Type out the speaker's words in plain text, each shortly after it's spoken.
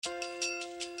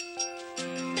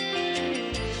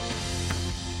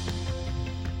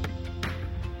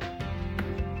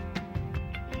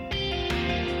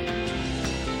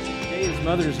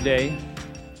Mother's Day,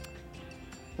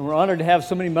 and we're honored to have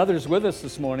so many mothers with us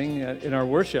this morning in our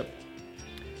worship.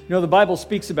 You know, the Bible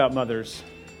speaks about mothers.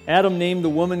 Adam named the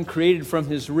woman created from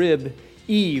his rib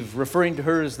Eve, referring to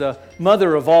her as the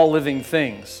mother of all living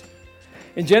things.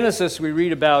 In Genesis, we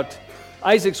read about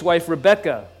Isaac's wife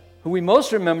Rebekah, who we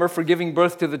most remember for giving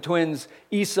birth to the twins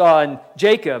Esau and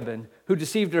Jacob, and who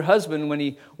deceived her husband when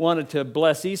he wanted to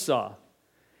bless Esau.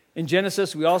 In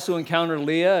Genesis, we also encounter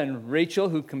Leah and Rachel,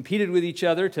 who competed with each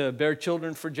other to bear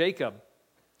children for Jacob.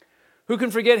 Who can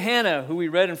forget Hannah, who we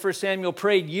read in 1 Samuel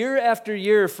prayed year after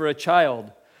year for a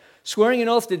child, swearing an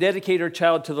oath to dedicate her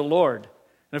child to the Lord.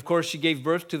 And of course, she gave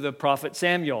birth to the prophet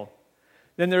Samuel.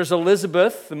 Then there's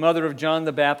Elizabeth, the mother of John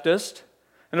the Baptist,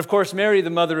 and of course, Mary, the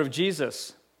mother of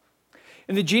Jesus.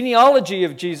 In the genealogy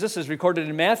of Jesus, as recorded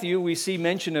in Matthew, we see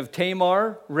mention of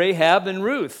Tamar, Rahab, and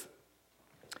Ruth.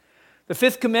 The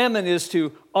fifth commandment is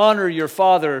to honor your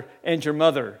father and your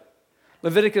mother.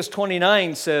 Leviticus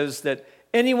 29 says that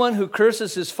anyone who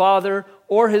curses his father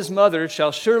or his mother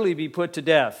shall surely be put to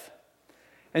death.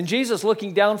 And Jesus,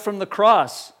 looking down from the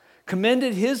cross,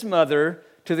 commended his mother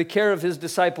to the care of his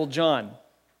disciple John.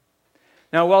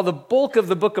 Now, while the bulk of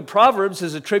the book of Proverbs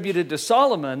is attributed to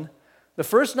Solomon, the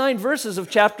first 9 verses of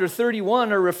chapter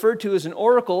 31 are referred to as an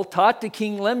oracle taught to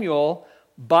King Lemuel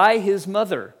by his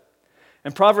mother.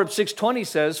 And Proverbs 6:20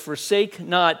 says, "Forsake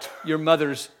not your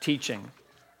mother's teaching."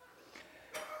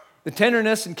 The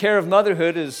tenderness and care of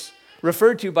motherhood is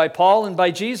referred to by Paul and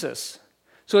by Jesus.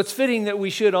 So it's fitting that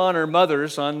we should honor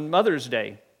mothers on Mother's Day.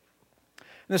 And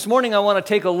this morning I want to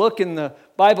take a look in the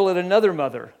Bible at another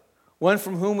mother, one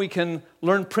from whom we can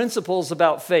learn principles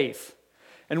about faith,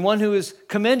 and one who is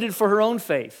commended for her own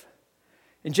faith.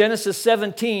 In Genesis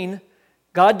 17,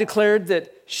 God declared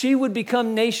that she would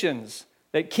become nations,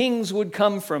 that kings would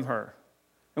come from her.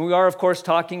 And we are, of course,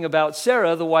 talking about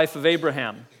Sarah, the wife of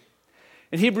Abraham.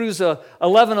 In Hebrews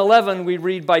 11:11, we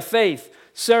read, "By faith,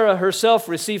 Sarah herself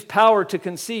received power to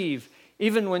conceive,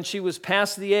 even when she was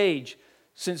past the age,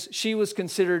 since she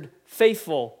considered him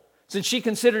faithful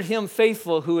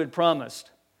who had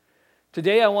promised."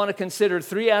 Today, I want to consider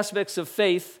four aspects of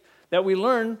faith that we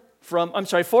learn from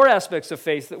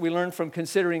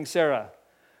considering Sarah.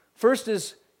 First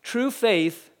is true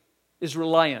faith is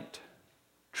reliant.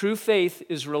 True faith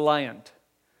is reliant.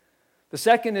 The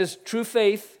second is true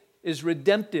faith is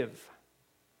redemptive.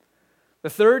 The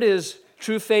third is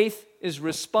true faith is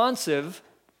responsive.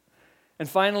 And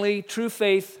finally, true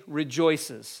faith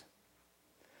rejoices.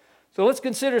 So let's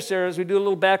consider Sarah as we do a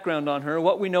little background on her,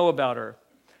 what we know about her.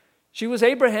 She was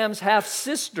Abraham's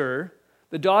half-sister,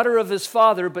 the daughter of his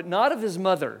father, but not of his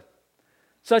mother.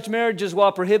 Such marriages,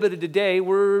 while prohibited today,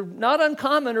 were not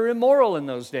uncommon or immoral in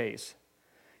those days.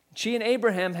 She and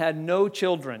Abraham had no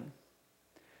children.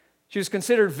 She was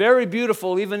considered very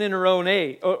beautiful even in her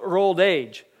old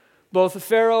age. Both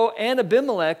Pharaoh and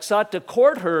Abimelech sought to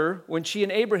court her when she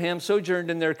and Abraham sojourned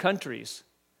in their countries.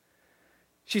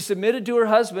 She submitted to her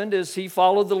husband as he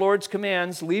followed the Lord's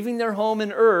commands, leaving their home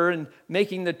in Ur and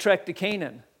making the trek to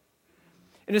Canaan.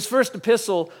 In his first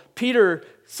epistle, Peter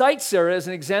cites Sarah as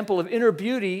an example of inner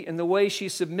beauty in the way she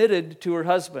submitted to her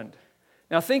husband.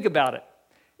 Now think about it.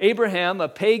 Abraham, a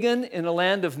pagan in a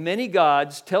land of many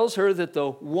gods, tells her that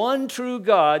the one true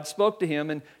God spoke to him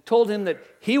and told him that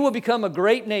he will become a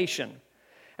great nation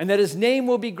and that his name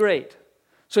will be great.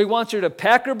 So he wants her to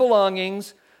pack her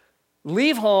belongings,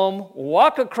 leave home,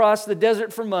 walk across the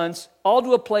desert for months, all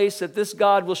to a place that this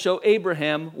God will show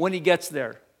Abraham when he gets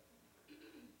there.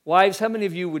 Wives, how many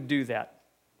of you would do that?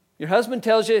 Your husband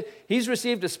tells you he's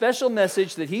received a special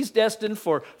message that he's destined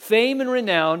for fame and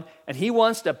renown, and he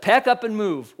wants to pack up and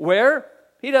move. Where?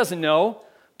 He doesn't know,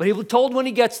 but he'll be told when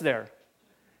he gets there.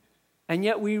 And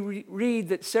yet we read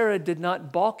that Sarah did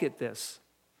not balk at this.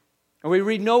 And we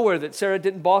read nowhere that Sarah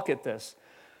didn't balk at this.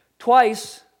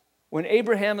 Twice, when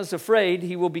Abraham is afraid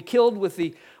he will be killed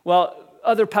while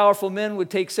other powerful men would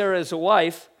take Sarah as a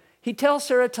wife, he tells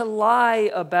Sarah to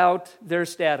lie about their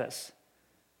status.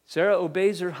 Sarah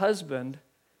obeys her husband,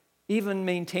 even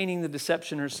maintaining the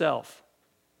deception herself.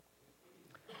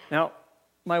 Now,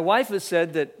 my wife has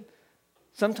said that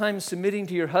sometimes submitting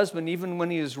to your husband, even when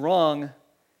he is wrong,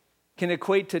 can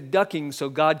equate to ducking so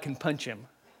God can punch him.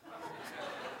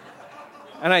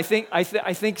 And I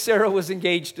think Sarah was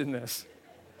engaged in this.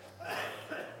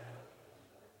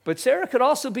 But Sarah could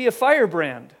also be a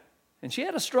firebrand, and she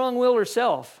had a strong will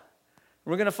herself.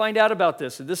 We're going to find out about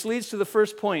this. And this leads to the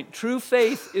first point. True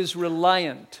faith is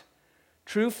reliant.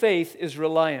 True faith is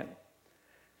reliant.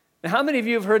 Now, how many of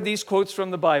you have heard these quotes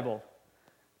from the Bible?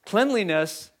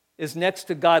 Cleanliness is next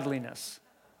to godliness.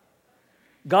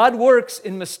 God works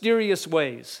in mysterious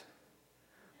ways.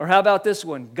 Or how about this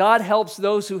one? God helps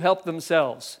those who help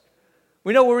themselves.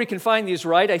 We know where we can find these,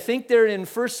 right? I think they're in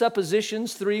 1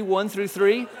 Suppositions 3, 1 through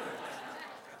 3.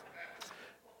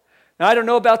 Now, I don't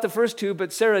know about the first two,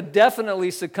 but Sarah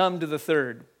definitely succumbed to the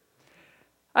third.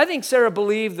 I think Sarah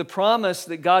believed the promise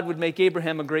that God would make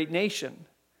Abraham a great nation.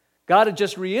 God had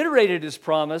just reiterated his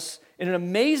promise in an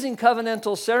amazing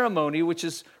covenantal ceremony, which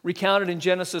is recounted in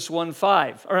Genesis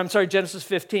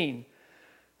 15.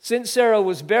 Since Sarah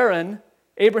was barren,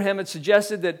 Abraham had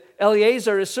suggested that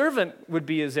Eliezer, his servant, would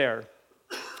be his heir.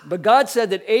 But God said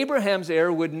that Abraham's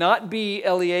heir would not be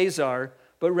Eliezer,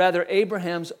 but rather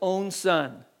Abraham's own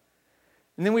son.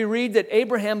 And then we read that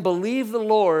Abraham believed the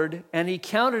Lord, and he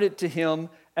counted it to him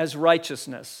as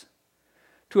righteousness.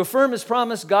 To affirm his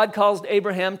promise, God caused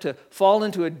Abraham to fall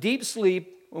into a deep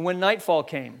sleep when nightfall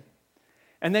came.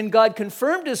 And then God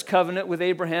confirmed his covenant with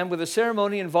Abraham with a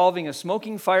ceremony involving a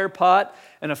smoking fire pot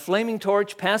and a flaming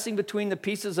torch passing between the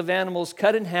pieces of animals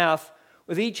cut in half,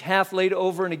 with each half laid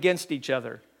over and against each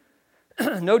other.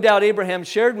 No doubt Abraham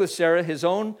shared with Sarah that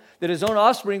his own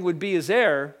offspring would be his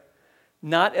heir,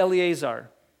 not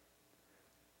Eliezer.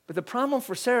 But the problem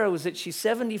for Sarah was that she's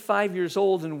 75 years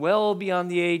old and well beyond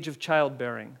the age of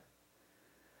childbearing.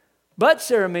 But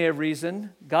Sarah may have reasoned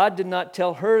God did not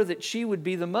tell her that she would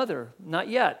be the mother, not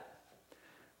yet.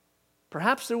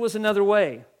 Perhaps there was another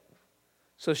way.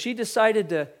 So she decided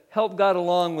to help God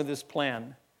along with his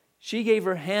plan. She gave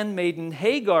her handmaiden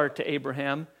Hagar to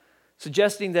Abraham,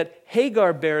 suggesting that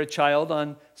Hagar bear a child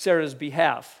on Sarah's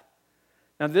behalf.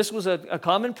 Now, this was a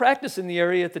common practice in the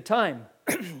area at the time.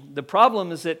 The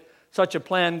problem is that such a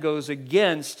plan goes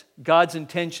against God's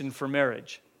intention for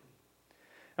marriage.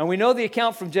 And we know the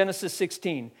account from Genesis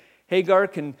 16. Hagar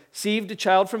conceived a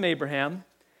child from Abraham.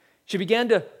 She began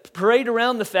to parade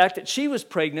around the fact that she was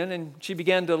pregnant, and she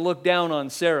began to look down on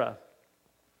Sarah.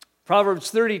 Proverbs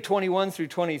 30, 21 through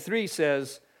 23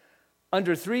 says,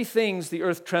 "Under 3 things the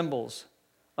earth trembles.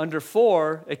 Under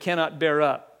 4 it cannot bear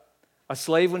up. A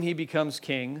slave when he becomes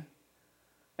king,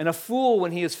 and a fool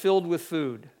when he is filled with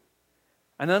food,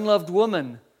 an unloved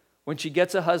woman when she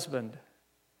gets a husband,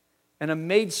 and a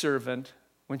maidservant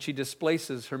when she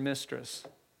displaces her mistress."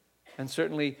 And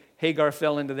certainly Hagar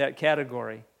fell into that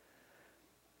category.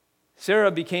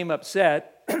 Sarah became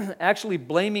upset, actually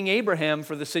blaming Abraham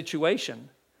for the situation.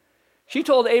 She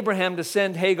told Abraham to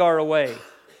send Hagar away.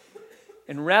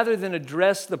 And rather than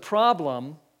address the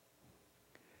problem,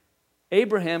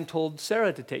 Abraham told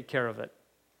Sarah to take care of it.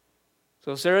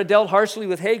 So Sarah dealt harshly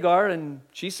with Hagar, and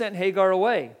she sent Hagar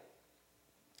away.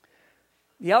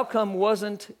 The outcome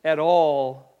wasn't at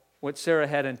all what Sarah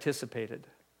had anticipated.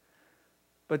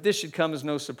 But this should come as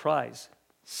no surprise.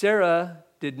 Sarah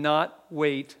did not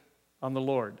wait on the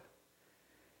Lord.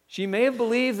 She may have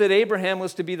believed that Abraham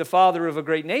was to be the father of a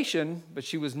great nation, but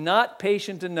she was not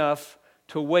patient enough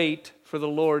to wait for the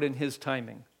Lord in his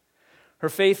timing. Her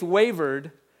faith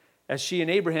wavered as she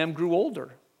and Abraham grew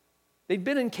older. They'd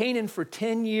been in Canaan for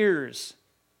 10 years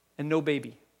and no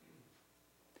baby.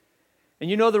 And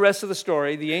you know the rest of the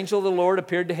story. The angel of the Lord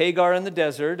appeared to Hagar in the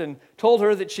desert and told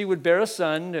her that she would bear a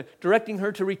son, directing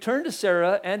her to return to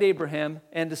Sarah and Abraham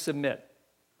and to submit.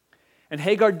 And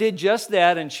Hagar did just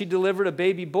that, and she delivered a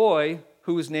baby boy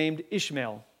who was named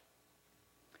Ishmael.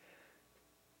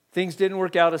 Things didn't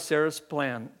work out as Sarah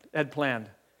had planned.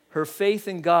 Her faith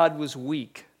in God was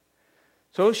weak.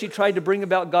 So she tried to bring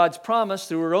about God's promise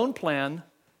through her own plan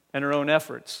and her own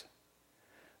efforts.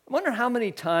 I wonder how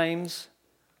many times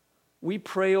we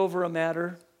pray over a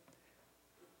matter,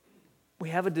 we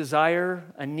have a desire,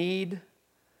 a need,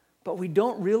 but we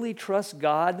don't really trust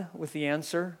God with the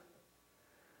answer.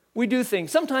 We do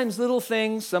things, sometimes little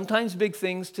things, sometimes big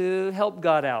things, to help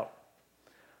God out.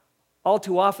 All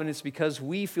too often it's because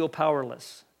we feel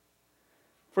powerless.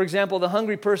 For example, the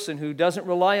hungry person who doesn't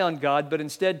rely on God but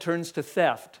instead turns to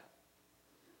theft,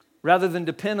 rather than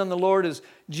depend on the Lord as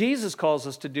Jesus calls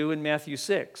us to do in Matthew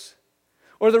 6.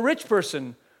 Or the rich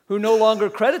person who no longer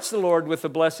credits the Lord with the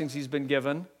blessings he's been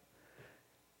given,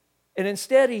 and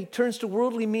instead he turns to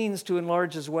worldly means to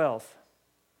enlarge his wealth.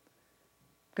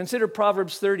 Consider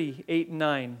Proverbs 30, 8 and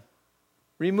 9.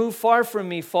 "Remove far from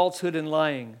me falsehood and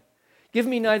lying. Give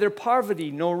me neither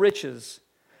poverty nor riches.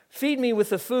 Feed me with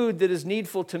the food that is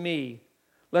needful to me,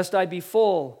 lest I be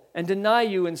full and deny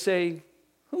you and say,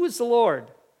 'Who is the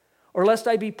Lord?' Or lest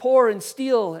I be poor and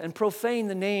steal and profane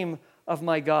the name of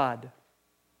my God."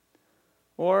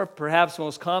 Or perhaps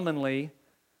most commonly,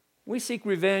 we seek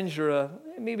revenge or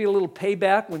maybe a little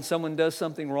payback when someone does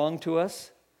something wrong to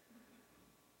us.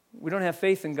 We don't have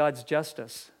faith in God's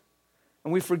justice.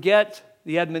 And we forget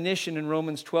the admonition in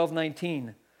Romans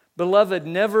 12:19. "Beloved,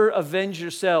 never avenge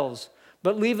yourselves,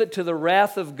 but leave it to the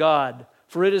wrath of God.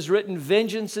 For it is written,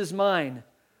 vengeance is mine,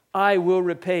 I will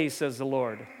repay, says the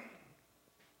Lord.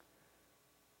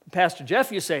 Pastor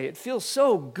Jeff, you say, it feels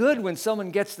so good when someone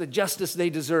gets the justice they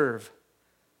deserve.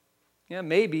 Yeah,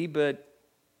 maybe, but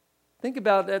think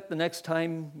about that the next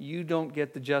time you don't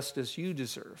get the justice you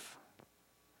deserve.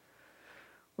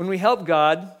 When we help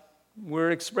God,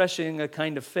 we're expressing a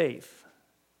kind of faith.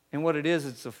 And what it is,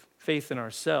 it's a faith in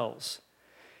ourselves.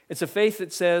 It's a faith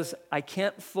that says, I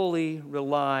can't fully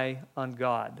rely on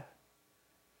God.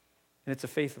 And it's a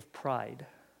faith of pride.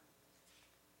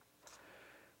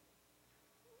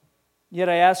 Yet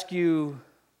I ask you,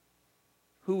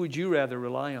 who would you rather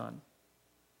rely on?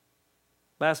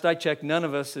 Last I checked, none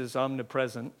of us is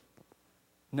omnipresent.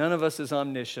 None of us is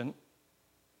omniscient.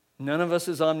 None of us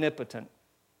is omnipotent.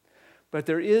 But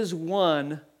there is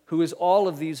one who is all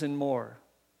of these and more.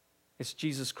 It's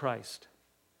Jesus Christ.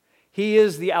 He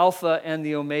is the Alpha and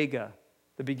the Omega,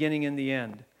 the beginning and the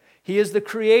end. He is the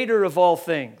creator of all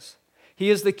things. He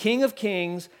is the King of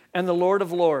kings and the Lord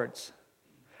of lords.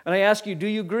 And I ask you, do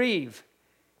you grieve?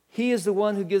 He is the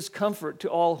one who gives comfort to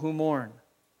all who mourn.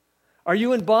 Are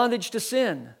you in bondage to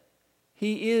sin?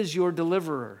 He is your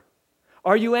deliverer.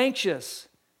 Are you anxious?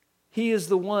 He is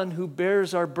the one who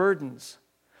bears our burdens.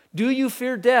 Do you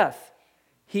fear death?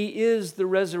 He is the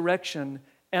resurrection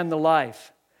and the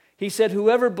life. He said,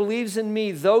 whoever believes in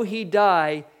me, though he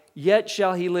die, yet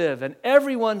shall he live. And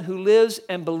everyone who lives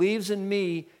and believes in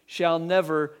me shall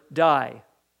never die.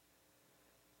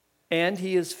 And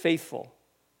he is faithful.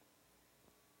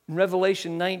 In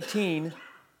Revelation 19,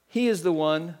 he is the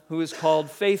one who is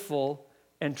called faithful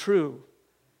and true.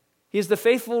 He is the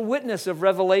faithful witness of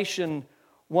Revelation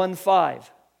 1:5.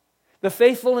 The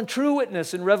faithful and true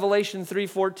witness in Revelation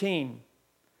 3:14.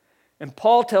 And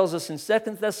Paul tells us in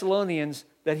 2 Thessalonians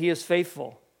that he is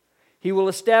faithful. He will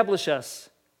establish us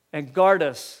and guard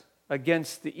us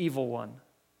against the evil one.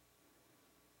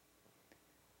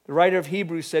 The writer of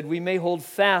Hebrews said, we may hold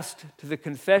fast to the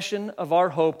confession of our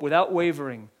hope without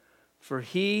wavering, for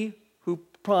he who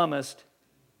promised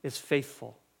is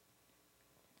faithful.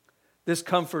 This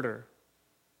comforter,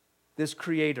 this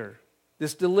creator,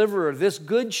 this deliverer, this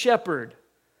good shepherd,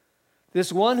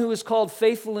 this one who is called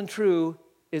faithful and true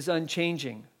is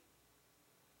unchanging.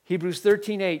 Hebrews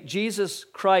 13:8, Jesus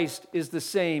Christ is the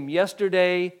same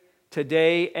yesterday,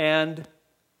 today, and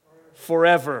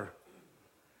forever.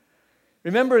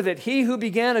 Remember that he who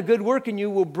began a good work in you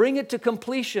will bring it to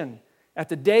completion at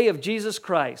the day of Jesus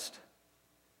Christ.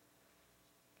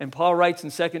 And Paul writes in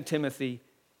 2 Timothy,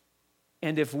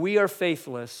 and if we are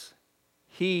faithless,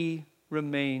 he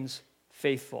remains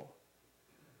faithful.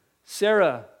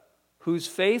 Sarah, whose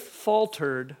faith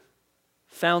faltered,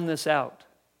 found this out.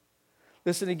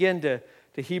 Listen again to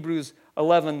Hebrews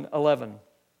 11:11.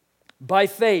 By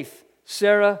faith,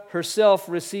 Sarah herself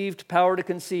received power to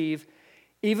conceive,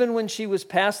 even when she was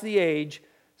past the age,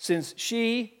 since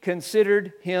she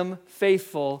considered him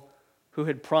faithful who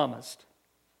had promised.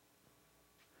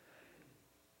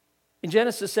 In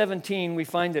Genesis 17, we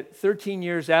find that 13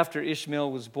 years after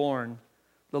Ishmael was born,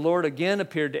 the Lord again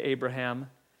appeared to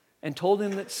Abraham and told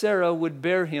him that Sarah would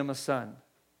bear him a son.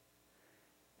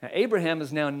 Now, Abraham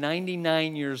is now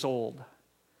 99 years old,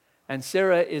 and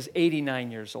Sarah is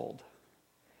 89 years old.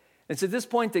 It's at this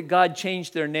point that God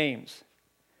changed their names.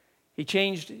 He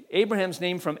changed Abraham's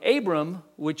name from Abram,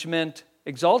 which meant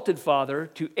exalted father,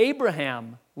 to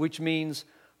Abraham, which means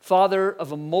father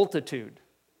of a multitude.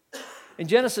 In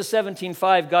Genesis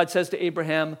 17:5, God says to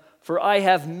Abraham, for I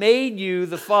have made you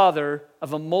the father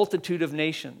of a multitude of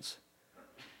nations.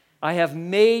 I have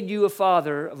made you a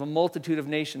father of a multitude of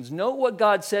nations. Note what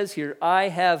God says here, I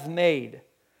have made.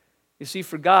 You see,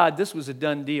 for God, this was a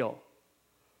done deal.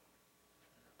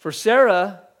 For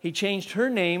Sarah, he changed her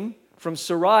name from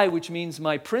Sarai, which means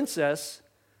my princess,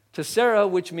 to Sarah,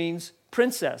 which means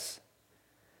princess.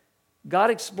 God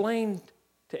explained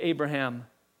to Abraham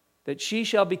that she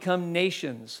shall become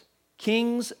nations,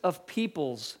 kings of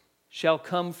peoples shall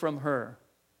come from her.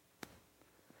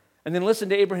 And then listen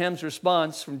to Abraham's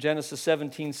response from Genesis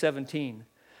 17:17.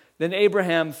 Then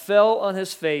Abraham fell on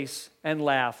his face and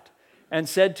laughed and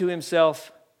said to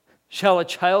himself, shall a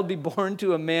child be born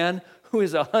to a man who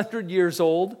is 100 years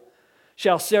old?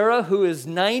 Shall Sarah, who is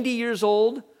 90 years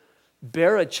old,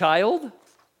 bear a child?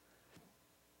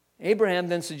 Abraham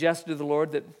then suggested to the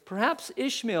Lord that perhaps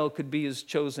Ishmael could be his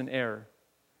chosen heir.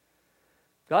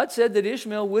 God said that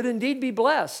Ishmael would indeed be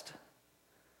blessed,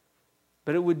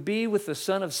 but it would be with the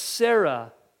son of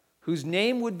Sarah, whose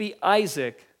name would be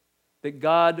Isaac, that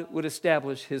God would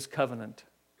establish his covenant.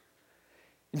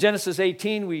 In Genesis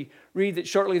 18, we read that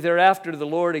shortly thereafter the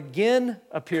Lord again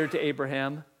appeared to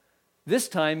Abraham, this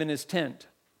time in his tent.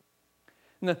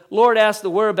 And the Lord asked the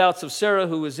whereabouts of Sarah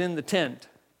who was in the tent.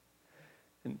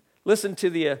 And listen to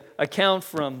the account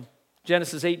from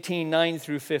Genesis 18, 9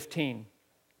 through 15.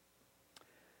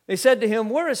 They said to him,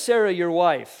 "Where is Sarah, your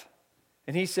wife?"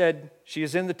 And he said, "She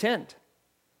is in the tent."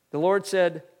 The Lord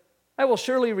said, "I will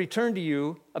surely return to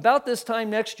you about this time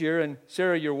next year, and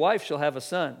Sarah, your wife, shall have a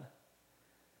son."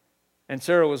 And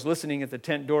Sarah was listening at the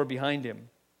tent door behind him.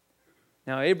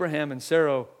 Now Abraham and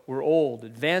Sarah were old,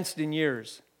 advanced in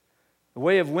years. The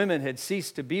way of women had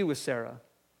ceased to be with Sarah.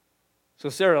 So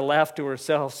Sarah laughed to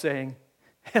herself, saying,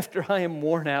 "After I am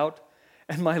worn out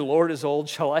and my Lord is old,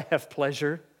 shall I have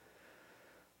pleasure?"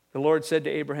 The Lord said to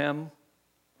Abraham,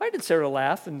 "Why did Sarah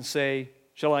laugh and say,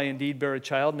 'Shall I indeed bear a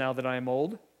child now that I am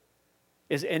old?'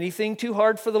 Is anything too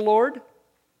hard for the Lord?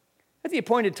 At the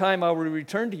appointed time I will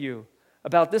return to you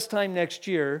about this time next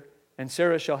year, and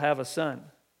Sarah shall have a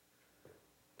son."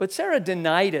 But Sarah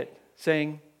denied it,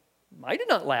 saying, "I did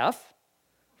not laugh,"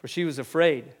 for she was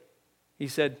afraid. He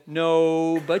said,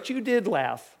 "No, but you did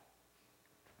laugh."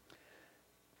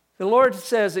 The Lord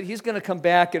says that he's going to come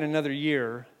back in another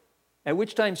year, at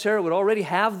which time Sarah would already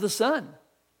have the son.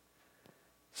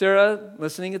 Sarah,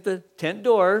 listening at the tent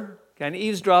door, kind of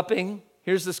eavesdropping,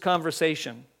 here's this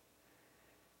conversation.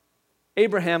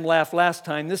 Abraham laughed last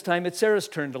time. This time it's Sarah's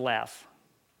turn to laugh.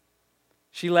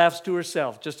 She laughs to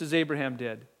herself, just as Abraham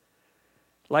did.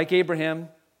 Like Abraham,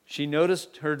 she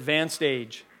noticed her advanced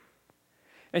age.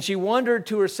 And she wondered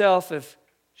to herself if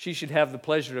she should have the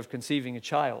pleasure of conceiving a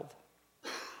child.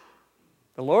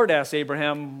 The Lord asked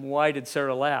Abraham, "Why did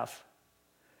Sarah laugh?"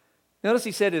 Notice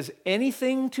he said, "Is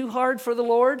anything too hard for the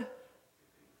Lord?"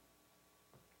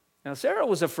 Now Sarah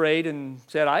was afraid and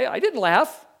said, I didn't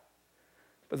laugh.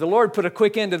 But the Lord put a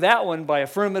quick end to that one by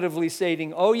affirmatively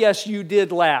stating, "Oh yes, you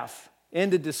did laugh."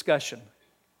 End of discussion.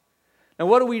 Now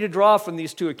what are we to draw from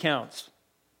these two accounts?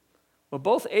 Well,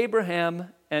 both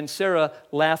Abraham and Sarah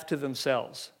laughed to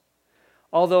themselves.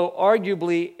 Although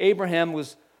arguably Abraham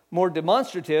was more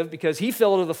demonstrative because he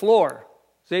fell to the floor.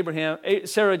 So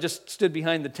Sarah just stood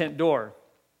behind the tent door.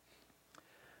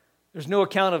 There's no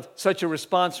account of such a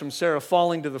response from Sarah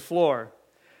falling to the floor.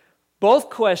 Both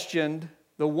questioned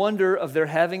the wonder of their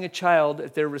having a child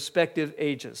at their respective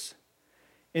ages.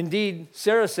 Indeed,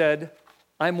 Sarah said,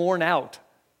 "I'm worn out."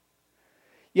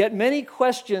 Yet many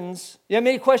questioned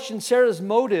Sarah's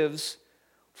motives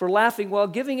for laughing while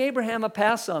giving Abraham a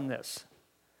pass on this.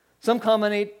 Some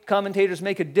commentators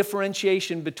make a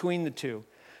differentiation between the two.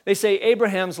 They say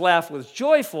Abraham's laugh was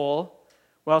joyful,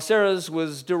 while Sarah's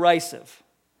was derisive.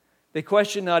 They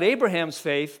question not Abraham's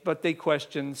faith, but they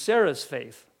question Sarah's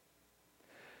faith.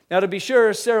 Now, to be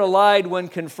sure, Sarah lied when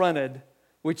confronted,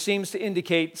 which seems to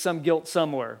indicate some guilt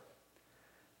somewhere.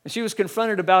 And she was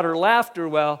confronted about her laughter,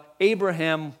 while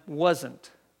Abraham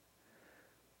wasn't.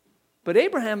 But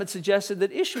Abraham had suggested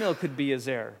that Ishmael could be his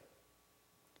heir.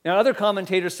 Now, other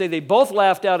commentators say they both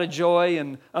laughed out of joy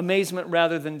and amazement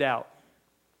rather than doubt.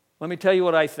 Let me tell you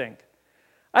what I think.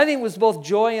 I think it was both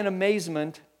joy and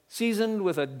amazement seasoned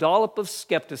with a dollop of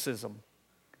skepticism.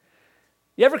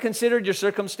 You ever considered your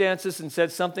circumstances and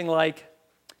said something like,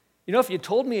 if you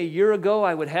told me a year ago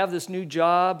I would have this new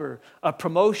job or a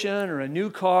promotion or a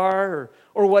new car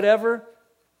or whatever,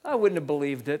 I wouldn't have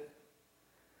believed it.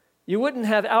 You wouldn't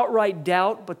have outright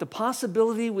doubt, but the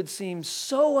possibility would seem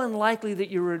so unlikely that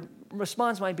your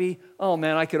response might be, "Oh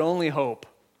man, I could only hope."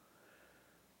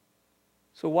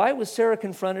 So why was Sarah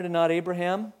confronted and not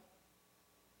Abraham?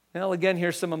 Well, again,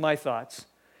 here's some of my thoughts.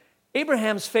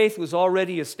 Abraham's faith was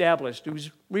already established.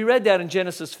 We read that in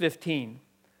Genesis 15.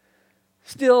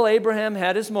 Still, Abraham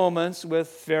had his moments with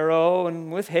Pharaoh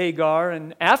and with Hagar,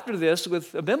 and after this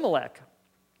with Abimelech.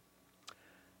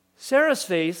 Sarah's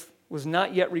faith was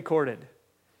not yet recorded.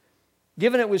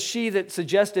 Given it was she that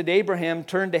suggested Abraham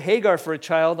turn to Hagar for a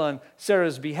child on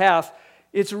Sarah's behalf,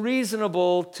 it's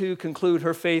reasonable to conclude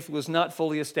her faith was not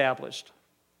fully established.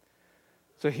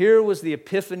 So here was the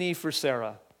epiphany for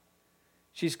Sarah.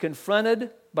 She's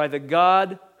confronted by the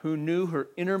God who knew her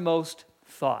innermost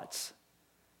thoughts.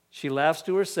 She laughs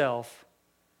to herself,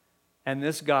 and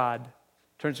this God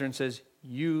turns to her and says,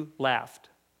 "You laughed.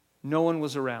 No one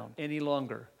was around any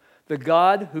longer." The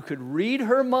God who could read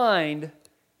her mind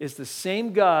is the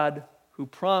same God who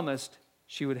promised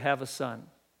she would have a son.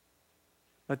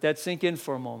 Let that sink in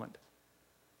for a moment.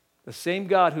 The same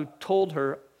God who told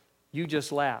her, "You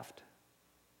just laughed,"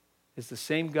 is the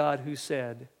same God who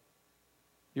said,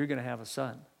 "You're going to have a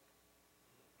son."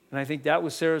 And I think that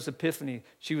was Sarah's epiphany.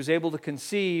 She was able to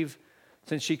conceive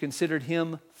since she considered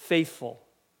him faithful.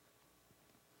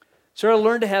 Sarah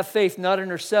learned to have faith not in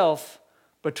herself,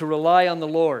 but to rely on the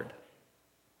Lord.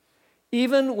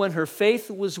 Even when her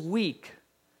faith was weak,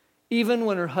 even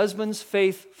when her husband's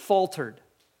faith faltered,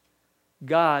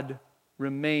 God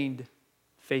remained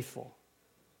faithful.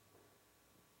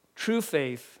 True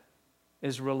faith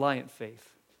is reliant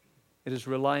faith. It is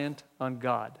reliant on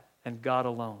God and God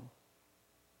alone.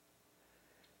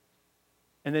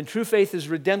 And then true faith is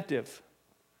redemptive.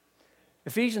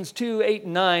 Ephesians 2, 8,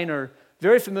 and 9 are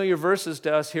very familiar verses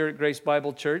to us here at Grace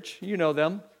Bible Church. You know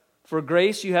them. For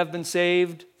grace you have been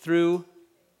saved through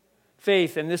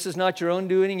faith. And this is not your own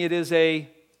doing. It is a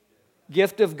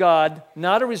gift of God,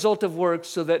 not a result of works,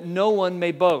 so that no one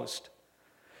may boast.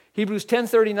 Hebrews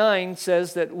 10:39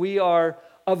 says that we are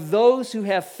of those who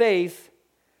have faith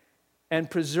and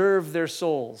preserve their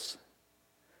souls.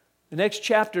 The next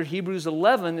chapter, Hebrews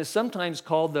 11, is sometimes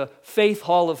called the Faith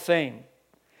Hall of Fame.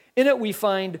 In it we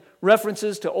find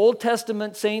references to Old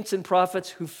Testament saints and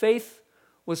prophets whose faith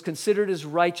was considered as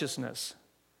righteousness.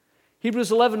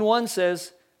 Hebrews 11:1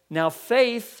 says, "Now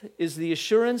faith is the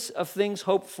assurance of things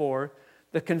hoped for,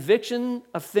 the conviction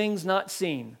of things not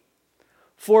seen.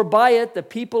 For by it the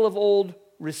people of old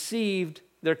received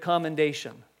their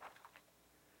commendation."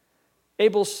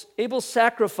 Abel's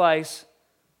sacrifice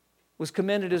was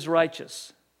commended as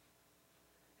righteous.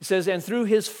 It says, "And through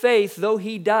his faith, though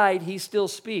he died, he still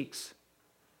speaks."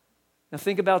 Now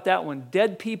think about that one.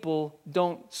 Dead people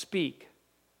don't speak.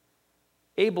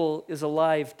 Abel is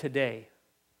alive today.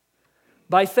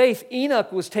 By faith,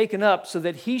 Enoch was taken up so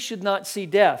that he should not see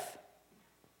death.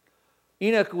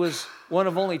 Enoch was one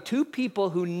of only two people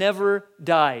who never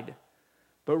died,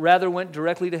 but rather went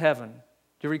directly to heaven.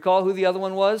 Do you recall who the other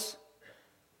one was?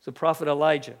 It's the prophet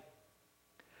Elijah.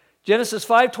 Genesis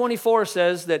 5:24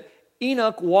 says that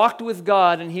Enoch walked with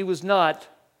God and he was not,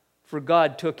 for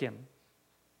God took him.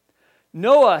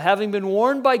 Noah, having been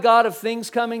warned by God of things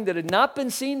coming that had not been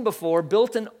seen before,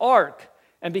 built an ark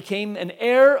and became an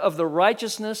heir of the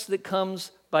righteousness that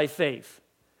comes by faith.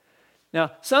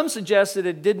 Now, some suggest that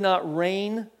it did not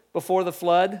rain before the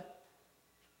flood,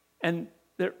 and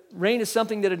that rain is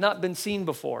something that had not been seen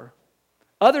before.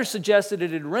 Others suggest that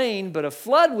it had rained, but a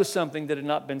flood was something that had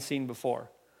not been seen before.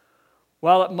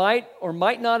 While it might or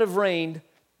might not have rained,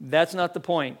 that's not the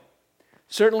point.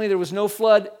 Certainly there was no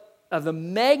flood of the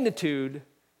magnitude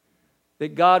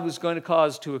that God was going to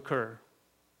cause to occur.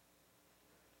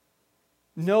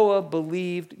 Noah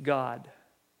believed God,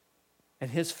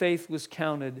 and his faith was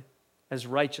counted as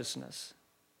righteousness.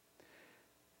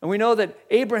 And we know that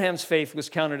Abraham's faith was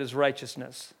counted as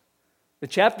righteousness. The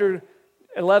chapter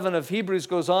 11 of Hebrews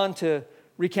goes on to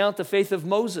recount the faith of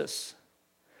Moses,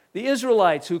 the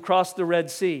Israelites who crossed the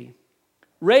Red Sea,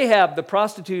 Rahab, the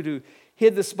prostitute who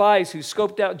hid the spies who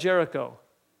scoped out Jericho,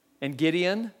 and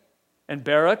Gideon, and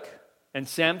Barak, and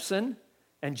Samson,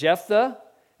 and Jephthah,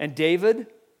 and David,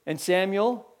 and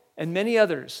Samuel, and many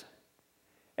others.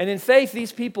 And in faith,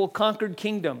 these people conquered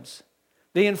kingdoms.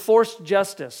 They enforced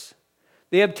justice.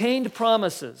 They obtained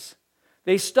promises.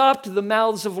 They stopped the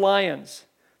mouths of lions.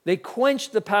 They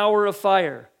quenched the power of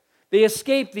fire. They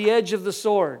escaped the edge of the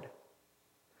sword.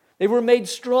 They were made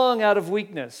strong out of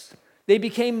weakness. They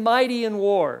became mighty in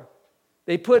war.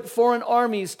 They put foreign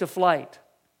armies to flight.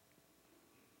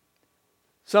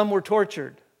 Some were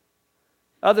tortured.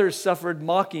 Others suffered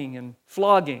mocking and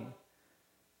flogging,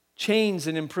 chains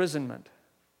and imprisonment.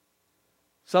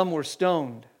 Some were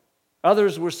stoned.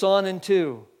 Others were sawn in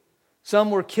two.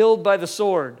 Some were killed by the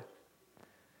sword.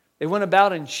 They went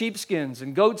about in sheepskins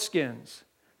and goatskins.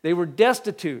 They were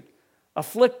destitute,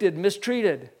 afflicted,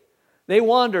 mistreated. They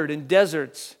wandered in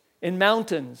deserts, in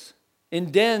mountains,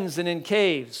 in dens and in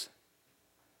caves.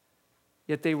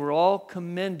 Yet they were all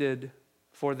commended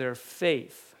for their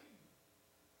faith.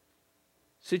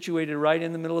 Situated right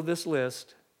in the middle of this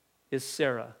list is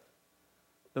Sarah,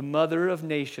 the mother of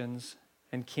nations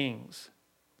and kings.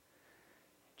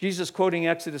 Jesus, quoting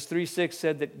Exodus 3:6,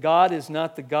 said that God is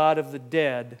not the God of the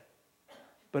dead,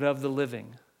 but of the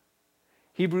living.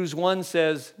 Hebrews 1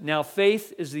 says, "Now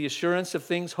faith is the assurance of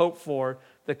things hoped for,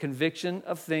 the conviction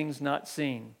of things not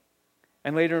seen."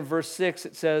 And later in verse 6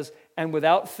 it says, "And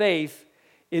without faith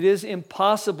it is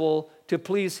impossible to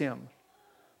please him.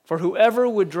 For whoever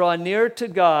would draw near to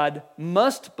God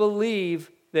must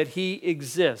believe that he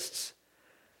exists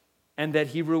and that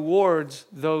he rewards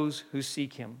those who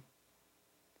seek him."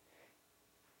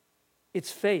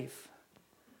 It's faith.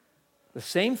 The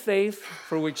same faith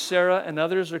for which Sarah and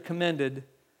others are commended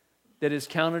that is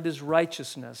counted as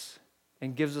righteousness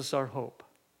and gives us our hope.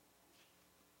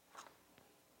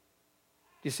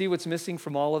 Do you see what's missing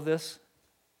from all of this?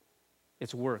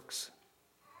 It's works.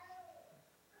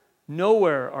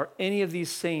 Nowhere are any of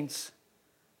these saints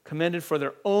commended for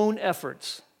their own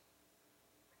efforts.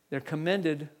 They're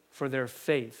commended for their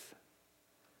faith.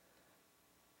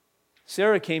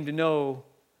 Sarah came to know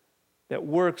that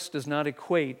works does not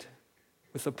equate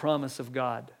with the promise of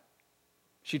God.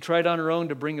 She tried on her own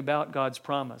to bring about God's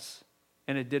promise,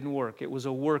 and it didn't work. It was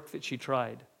a work that she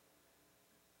tried.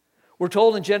 We're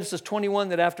told in Genesis 21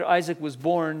 that after Isaac was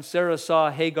born, Sarah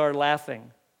saw Hagar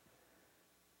laughing.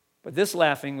 But this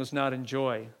laughing was not in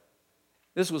joy.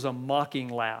 This was a mocking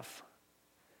laugh.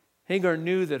 Hagar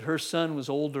knew that her son was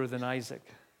older than Isaac,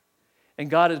 and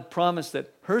God had promised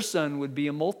that her son would be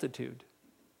a multitude.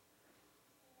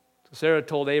 So Sarah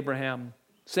told Abraham,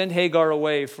 "Send Hagar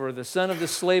away, for the son of the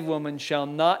slave woman shall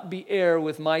not be heir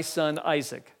with my son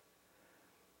Isaac."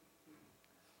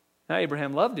 Now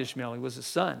Abraham loved Ishmael. He was his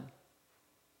son.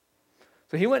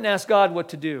 So he went and asked God what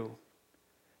to do.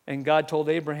 And God told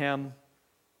Abraham,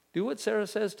 do what Sarah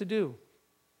says to do.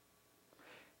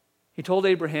 He told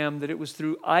Abraham that it was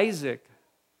through Isaac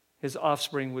his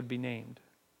offspring would be named.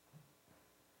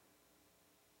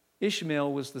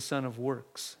 Ishmael was the son of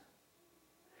works,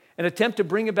 an attempt to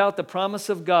bring about the promise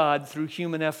of God through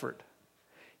human effort.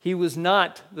 He was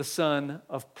not the son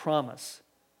of promise,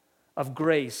 of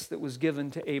grace that was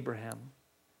given to Abraham.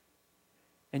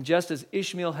 And just as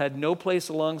Ishmael had no place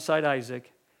alongside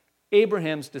Isaac,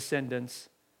 Abraham's descendants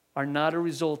are not a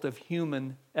result of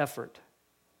human effort.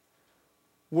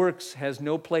 Works has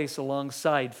no place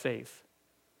alongside faith.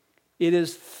 It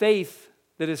is faith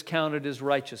that is counted as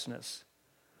righteousness.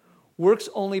 Works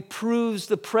only proves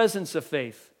the presence of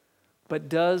faith, but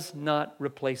does not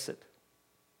replace it.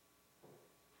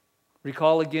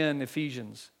 Recall again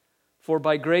Ephesians. For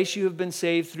by grace you have been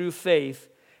saved through faith,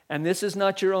 and this is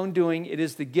not your own doing, it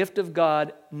is the gift of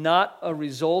God, not a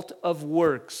result of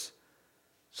works,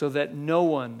 so that no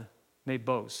one may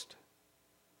boast.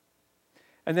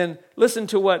 And then listen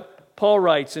to what Paul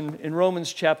writes in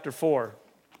Romans chapter 4.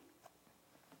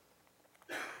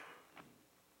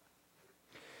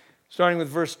 Starting with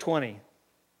verse 20.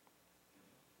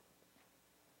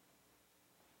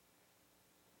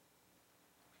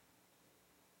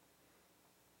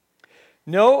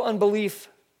 No unbelief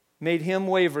made him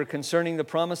waver concerning the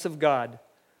promise of God,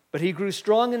 but he grew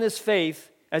strong in his faith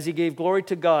as he gave glory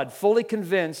to God, fully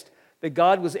convinced that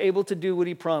God was able to do what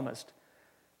he promised.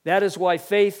 That is why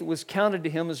faith was counted to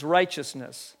him as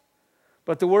righteousness.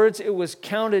 But the words "it was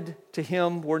counted to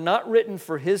him" were not written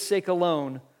for his sake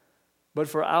alone, but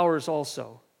for ours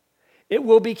also. It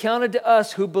will be counted to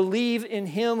us who believe in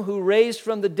him who raised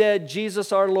from the dead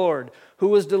Jesus our Lord, who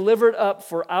was delivered up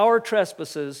for our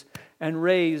trespasses and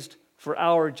raised for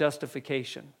our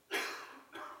justification.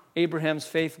 Abraham's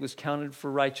faith was counted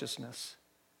for righteousness,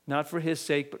 not for his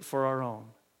sake, but for our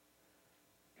own.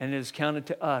 And it is counted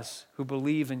to us who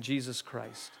believe in Jesus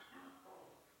Christ.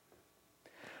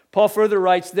 Paul further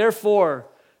writes, therefore,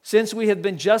 since we have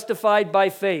been justified by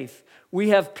faith, we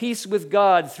have peace with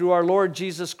God through our Lord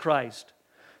Jesus Christ.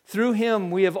 Through him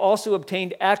we have also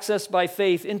obtained access by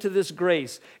faith into this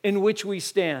grace in which we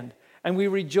stand, and we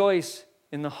rejoice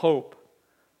in the hope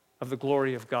of the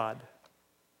glory of God.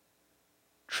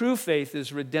 True faith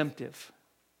is redemptive.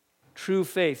 True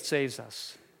faith saves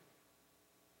us.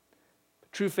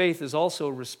 But true faith is also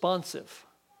responsive.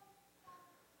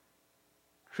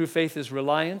 True faith is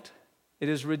reliant. It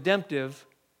is redemptive.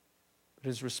 It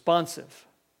is responsive.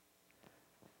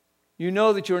 You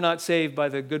know that you're not saved by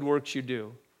the good works you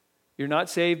do. You're not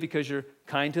saved because you're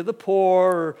kind to the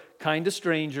poor or kind to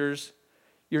strangers.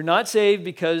 You're not saved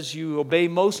because you obey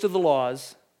most of the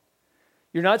laws.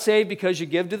 You're not saved because you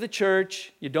give to the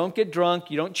church, you don't get drunk,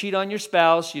 you don't cheat on your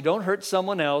spouse, you don't hurt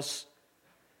someone else.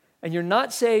 And you're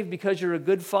not saved because you're a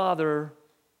good father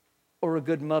or a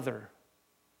good mother.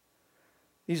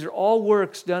 These are all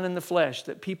works done in the flesh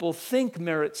that people think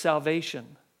merit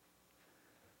salvation.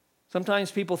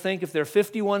 Sometimes people think if they're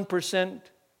 51%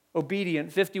 obedient,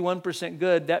 51%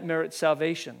 good, that merits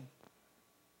salvation.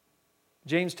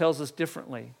 James tells us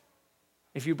differently.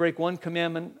 If you break one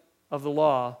commandment of the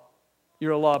law,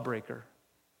 you're a lawbreaker.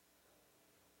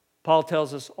 Paul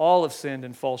tells us all have sinned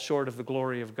and fall short of the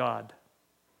glory of God.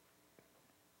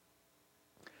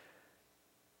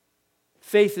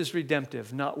 Faith is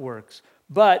redemptive, not works.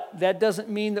 But that doesn't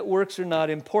mean that works are not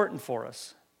important for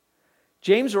us.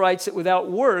 James writes that without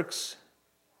works,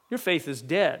 your faith is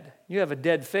dead. You have a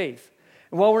dead faith.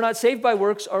 And while we're not saved by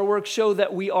works, our works show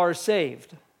that we are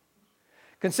saved.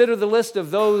 Consider the list of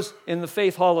those in the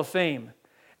Faith Hall of Fame.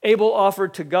 Abel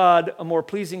offered to God a more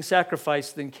pleasing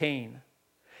sacrifice than Cain.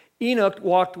 Enoch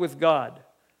walked with God.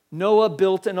 Noah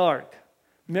built an ark.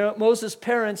 Moses'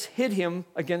 parents hid him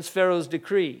against Pharaoh's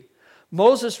decree.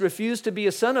 Moses refused to be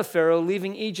a son of Pharaoh,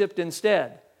 leaving Egypt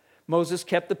instead. Moses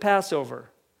kept the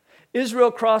Passover.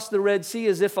 Israel crossed the Red Sea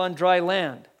as if on dry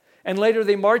land. And later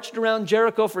they marched around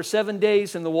Jericho for 7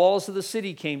 days and the walls of the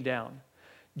city came down.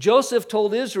 Joseph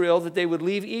told Israel that they would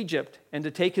leave Egypt and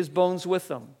to take his bones with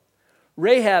them.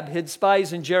 Rahab hid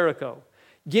spies in Jericho.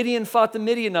 Gideon fought the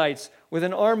Midianites with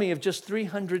an army of just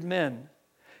 300 men.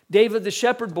 David the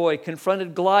shepherd boy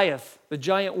confronted Goliath, the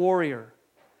giant warrior.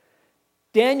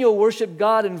 Daniel worshiped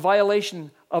God in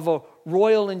violation of a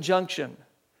royal injunction.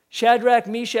 Shadrach,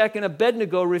 Meshach, and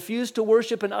Abednego refused to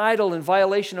worship an idol in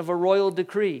violation of a royal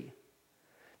decree.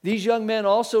 These young men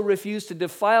also refused to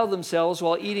defile themselves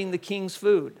while eating the king's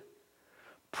food.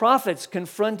 Prophets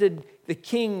confronted the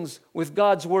kings with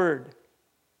God's word.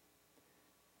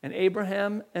 And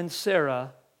Abraham and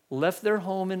Sarah left their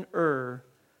home in Ur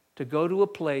to go to a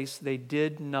place they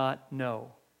did not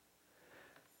know.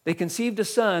 They conceived a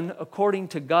son according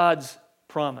to God's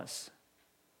promise.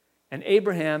 And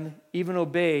Abraham even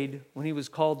obeyed when he was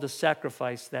called to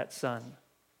sacrifice that son.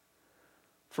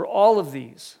 For all of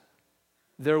these,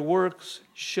 their works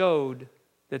showed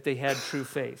that they had true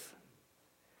faith.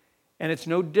 And it's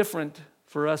no different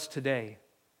for us today.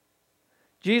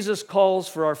 Jesus calls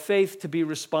for our faith to be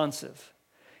responsive.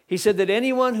 He said that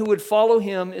anyone who would follow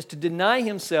him is to deny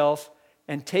himself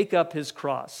and take up his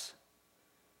cross.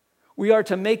 We are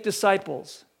to make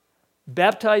disciples,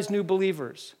 baptize new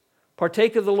believers,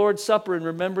 partake of the Lord's Supper in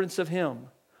remembrance of him,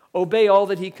 obey all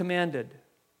that he commanded.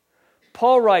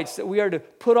 Paul writes that we are to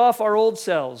put off our old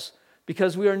selves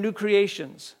because we are new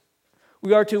creations.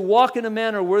 We are to walk in a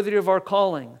manner worthy of our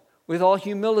calling, with all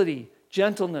humility,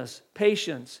 gentleness,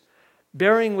 patience,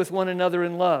 bearing with one another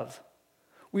in love.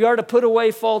 We are to put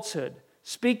away falsehood,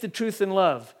 speak the truth in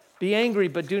love, be angry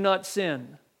but do not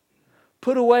sin.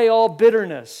 Put away all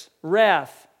bitterness,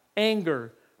 wrath,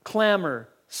 anger, clamor,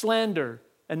 slander,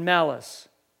 and malice.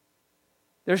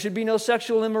 There should be no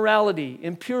sexual immorality,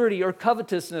 impurity, or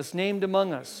covetousness named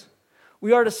among us.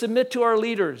 We are to submit to our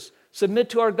leaders, submit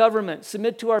to our government,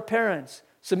 submit to our parents,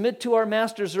 submit to our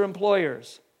masters or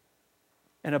employers.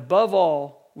 And above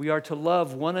all, we are to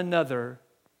love one another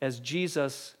as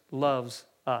Jesus loves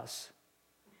us.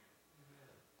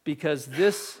 Because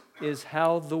this is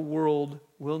how the world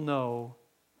will know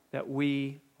that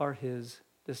we are his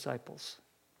disciples.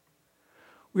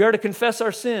 We are to confess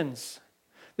our sins.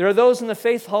 There are those in the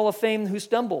Faith Hall of Fame who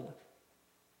stumbled.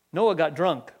 Noah got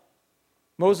drunk.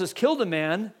 Moses killed a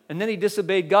man, and then he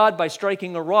disobeyed God by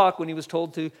striking a rock when he was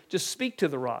told to just speak to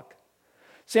the rock.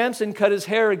 Samson cut his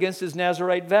hair against his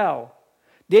Nazirite vow.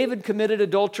 David committed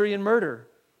adultery and murder.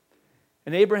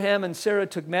 And Abraham and Sarah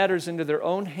took matters into their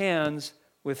own hands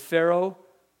with Pharaoh,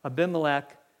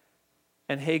 Abimelech,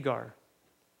 and Hagar.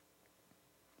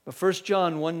 But 1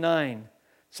 John 1:9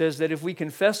 says that if we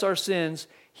confess our sins,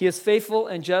 he is faithful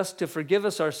and just to forgive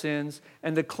us our sins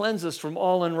and to cleanse us from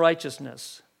all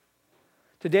unrighteousness.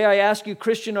 Today I ask you,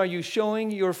 Christian, are you showing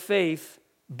your faith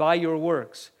by your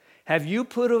works? Have you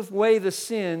put away the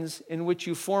sins in which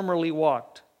you formerly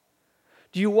walked?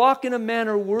 Do you walk in a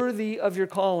manner worthy of your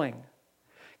calling?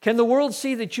 Can the world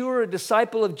see that you are a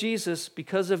disciple of Jesus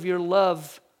because of your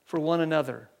love for one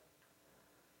another?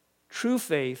 True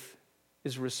faith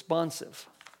is responsive.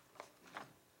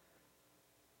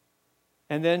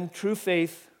 And then true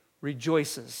faith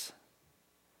rejoices.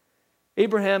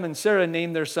 Abraham and Sarah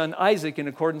named their son Isaac in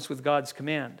accordance with God's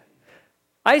command.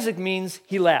 Isaac means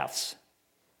he laughs.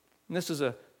 And this is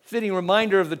a fitting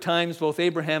reminder of the times both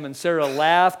Abraham and Sarah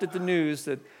laughed at the news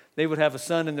that they would have a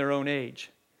son in their own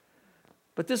age.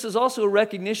 But this is also a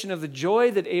recognition of the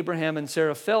joy that Abraham and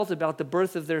Sarah felt about the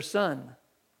birth of their son.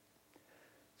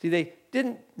 See, they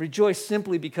didn't rejoice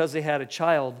simply because they had a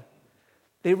child.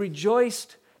 They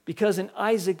rejoiced because in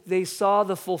Isaac they saw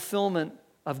the fulfillment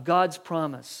of God's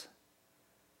promise.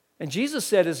 And Jesus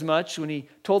said as much when he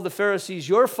told the Pharisees,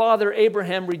 "Your father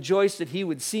Abraham rejoiced that he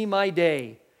would see my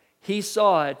day. He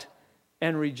saw it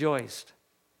and rejoiced."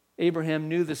 Abraham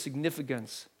knew the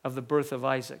significance of the birth of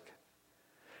Isaac.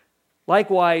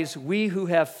 Likewise, we who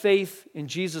have faith in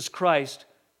Jesus Christ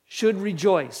should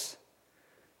rejoice.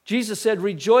 Jesus said,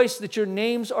 "Rejoice that your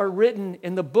names are written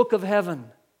in the book of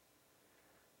heaven."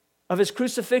 Of his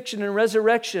crucifixion and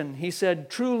resurrection, he said,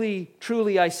 "Truly,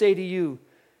 truly, I say to you,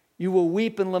 you will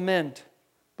weep and lament,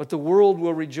 but the world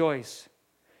will rejoice.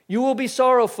 You will be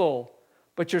sorrowful,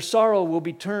 but your sorrow will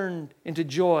be turned into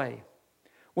joy.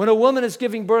 When a woman is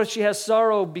giving birth, she has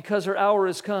sorrow because her hour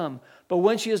has come. But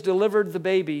when she has delivered the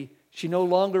baby, she no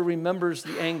longer remembers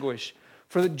the anguish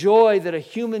for the joy that a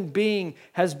human being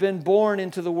has been born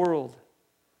into the world.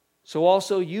 So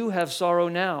also you have sorrow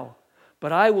now,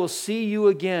 but I will see you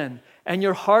again, and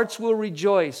your hearts will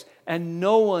rejoice, and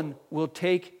no one will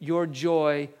take your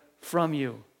joy from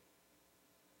you."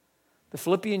 The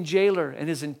Philippian jailer and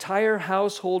his entire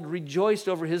household rejoiced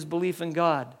over his belief in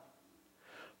God.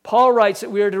 Paul writes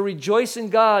that we are to rejoice in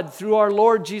God through our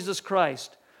Lord Jesus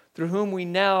Christ, through whom we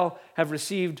now have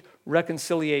received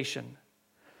reconciliation.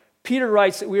 Peter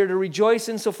writes that we are to rejoice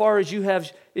insofar as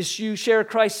you share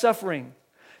Christ's suffering,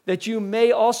 that you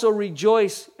may also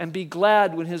rejoice and be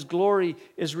glad when his glory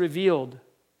is revealed.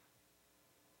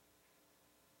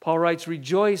 Paul writes,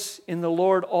 rejoice in the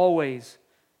Lord always.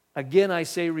 Again, I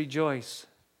say rejoice.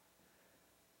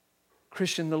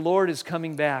 Christian, the Lord is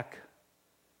coming back.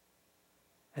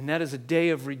 And that is a day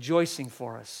of rejoicing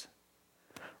for us.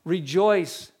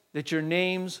 Rejoice that your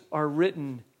names are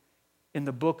written in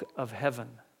the book of heaven.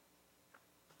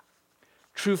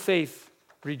 True faith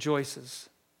rejoices.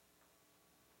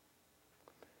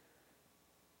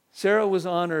 Sarah was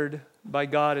honored by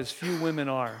God as few women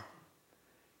are.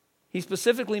 He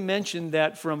specifically mentioned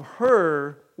that from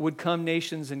her would come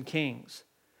nations and kings.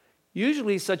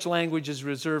 Usually such language is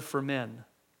reserved for men.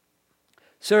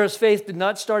 Sarah's faith did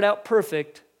not start out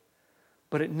perfect,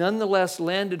 but it nonetheless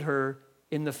landed her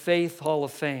in the Faith Hall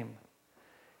of Fame.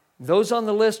 Those on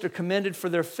the list are commended for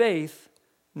their faith,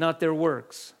 not their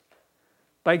works.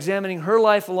 By examining her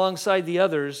life alongside the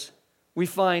others, we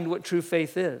find what true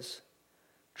faith is.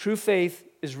 True faith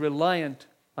is reliant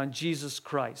on Jesus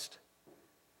Christ.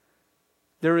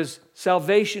 There is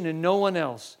salvation in no one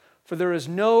else, for there is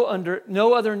no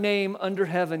other name under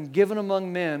heaven given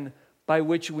among men by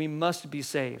which we must be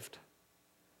saved.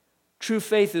 True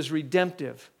faith is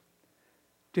redemptive.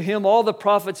 To him all the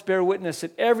prophets bear witness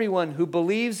that everyone who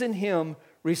believes in him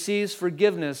receives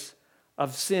forgiveness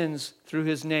of sins through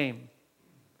his name.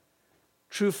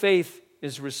 True faith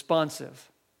is responsive.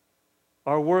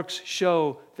 Our works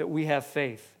show that we have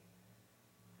faith.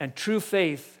 And true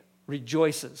faith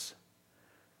rejoices.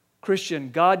 Christian,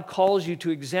 God calls you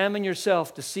to examine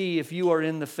yourself to see if you are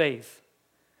in the faith.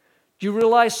 Do you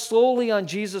rely solely on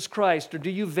Jesus Christ, or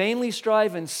do you vainly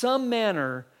strive in some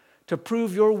manner to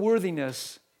prove your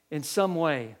worthiness in some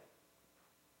way?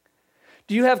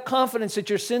 Do you have confidence that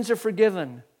your sins are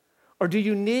forgiven, or do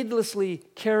you needlessly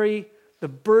carry the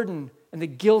burden and the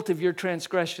guilt of your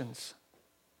transgressions?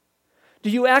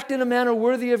 Do you act in a manner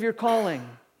worthy of your calling,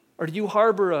 or do you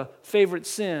harbor a favorite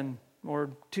sin, or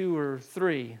 2 or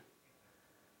 3?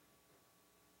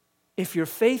 If your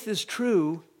faith is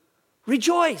true,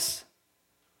 rejoice.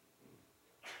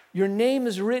 Your name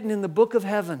is written in the book of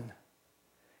heaven.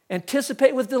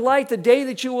 Anticipate with delight the day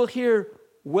that you will hear,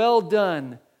 "Well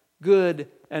done,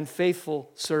 good and faithful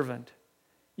servant.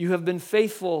 You have been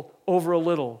faithful over a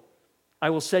little. I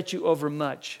will set you over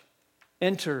much.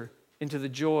 Enter into the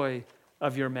joy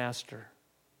of your master."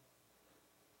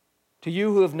 To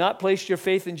you who have not placed your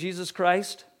faith in Jesus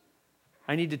Christ,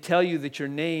 I need to tell you that your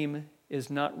name is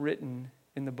not written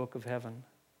in the book of heaven.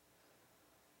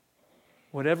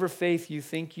 Whatever faith you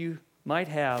think you might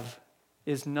have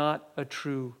is not a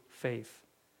true faith,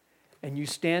 and you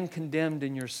stand condemned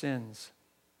in your sins.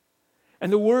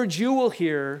 And the words you will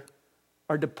hear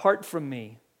are, "Depart from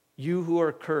me, you who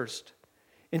are cursed,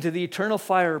 into the eternal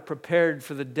fire prepared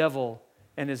for the devil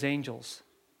and his angels."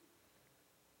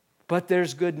 But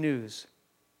there's good news.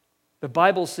 The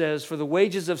Bible says, "For the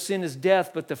wages of sin is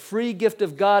death, but the free gift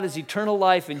of God is eternal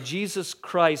life in Jesus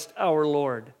Christ our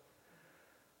Lord."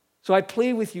 So I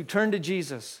plead with you, turn to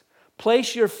Jesus.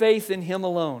 Place your faith in him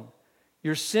alone.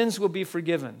 Your sins will be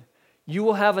forgiven. You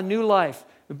will have a new life.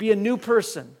 You'll be a new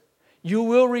person. You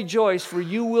will rejoice, for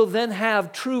you will then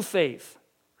have true faith.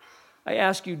 I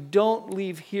ask you, don't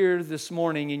leave here this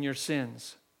morning in your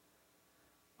sins.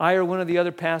 I or one of the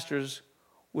other pastors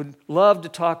would love to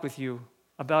talk with you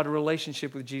about a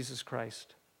relationship with Jesus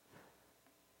Christ.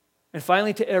 And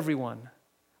finally, to everyone,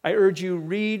 I urge you,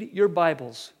 read your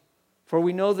Bibles, for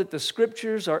we know that the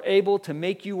Scriptures are able to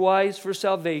make you wise for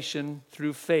salvation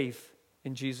through faith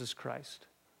in Jesus Christ.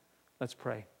 Let's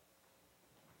pray.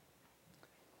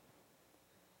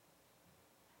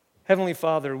 Heavenly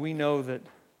Father, we know that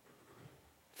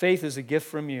faith is a gift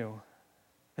from you,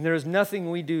 and there is nothing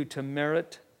we do to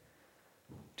merit,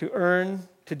 to earn,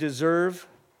 to deserve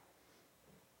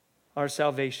our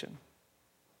salvation.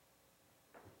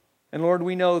 And Lord,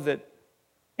 we know that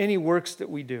any works that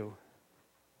we do,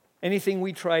 anything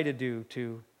we try to do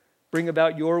to bring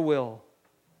about your will,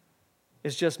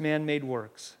 is just man-made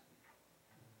works.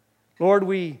 Lord,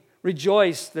 we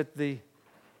rejoice that the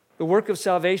work of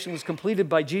salvation was completed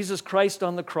by Jesus Christ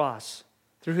on the cross,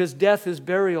 through his death, his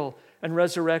burial, and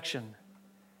resurrection.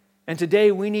 And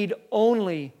today we need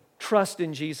only trust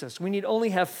in Jesus. We need only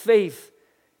have faith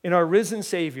in our risen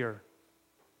Savior,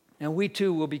 and we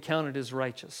too will be counted as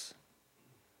righteous.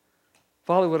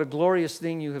 Father, what a glorious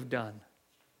thing you have done.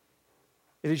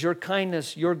 It is your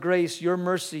kindness, your grace, your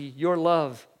mercy, your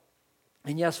love,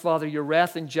 and yes, Father, your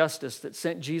wrath and justice that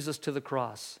sent Jesus to the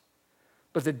cross.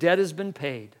 But the debt has been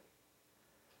paid.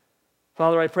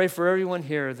 Father, I pray for everyone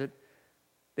here that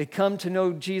they come to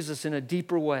know Jesus in a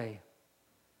deeper way.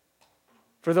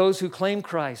 For those who claim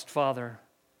Christ, Father,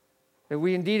 that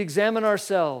we indeed examine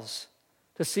ourselves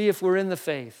to see if we're in the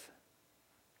faith.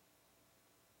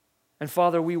 And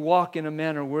Father, we walk in a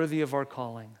manner worthy of our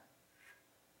calling.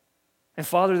 And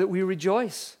Father, that we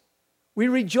rejoice. We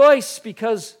rejoice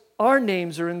because our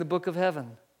names are in the book of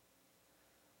heaven.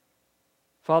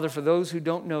 Father, for those who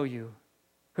don't know you,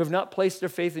 who have not placed their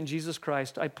faith in Jesus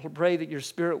Christ, I pray that your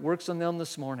Spirit works on them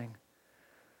this morning,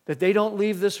 that they don't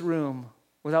leave this room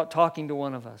without talking to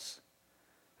one of us,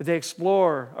 that they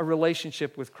explore a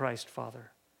relationship with Christ,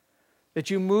 Father, that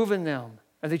you move in them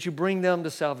and that you bring them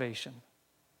to salvation.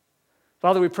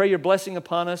 Father, we pray your blessing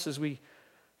upon us as we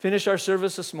finish our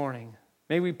service this morning.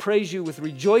 May we praise you with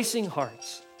rejoicing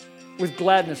hearts, with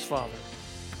gladness, Father,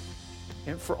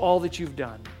 and for all that you've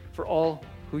done, for all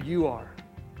who you are.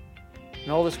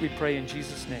 And all this we pray in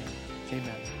Jesus' name.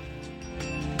 Amen.